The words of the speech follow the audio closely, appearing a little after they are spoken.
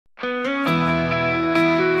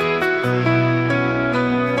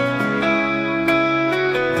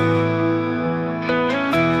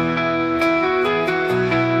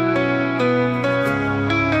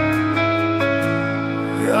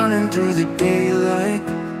Running through the daylight,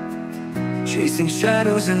 chasing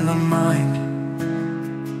shadows in my mind,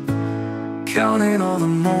 counting all the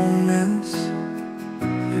moments,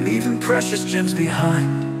 leaving precious gems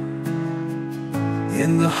behind.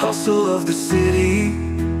 In the hustle of the city,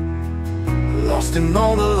 lost in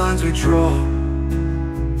all the lines we draw,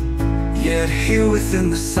 yet here within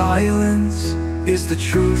the silence is the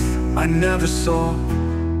truth I never saw.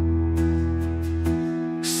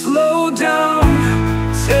 Slow down,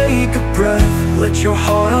 take a breath, let your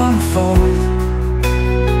heart unfold.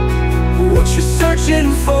 What you're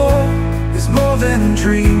searching for is more than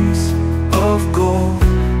dreams of gold.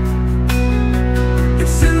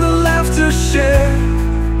 It's in the laughter shared,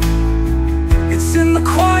 it's in the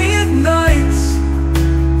quiet nights,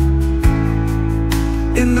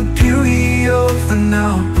 in the beauty of the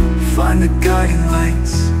now. Find the guiding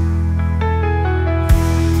lights.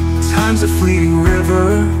 Time's a fleeting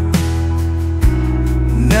river,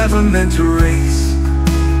 never meant to race.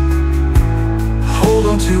 Hold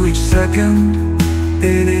on to each second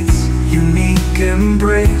in its unique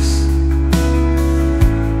embrace.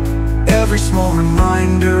 Every small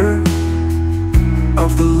reminder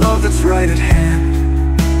of the love that's right at hand.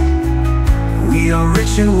 We are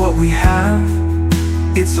rich in what we have,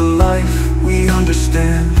 it's a life we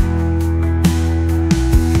understand.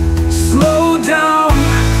 Slow down,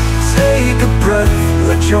 take a breath,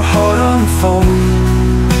 let your heart unfold.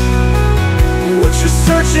 What you're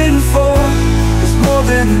searching for is more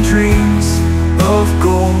than dreams of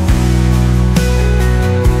gold.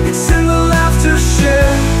 It's in the laughter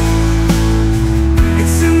shared,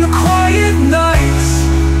 it's in the quiet nights,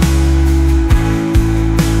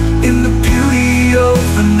 in the beauty of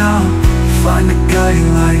the now. Find the guiding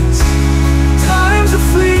lights. Time's a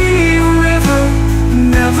fleeting river,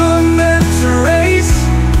 never meant to race.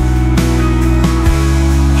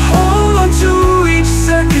 Hold on to each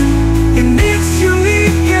second in its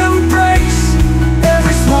unique embrace.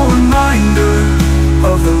 Every small reminder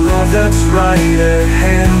of the love that's right at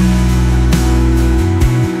hand.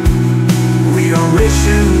 We are rich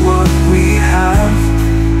in what we have,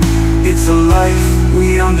 it's a life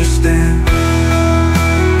we understand.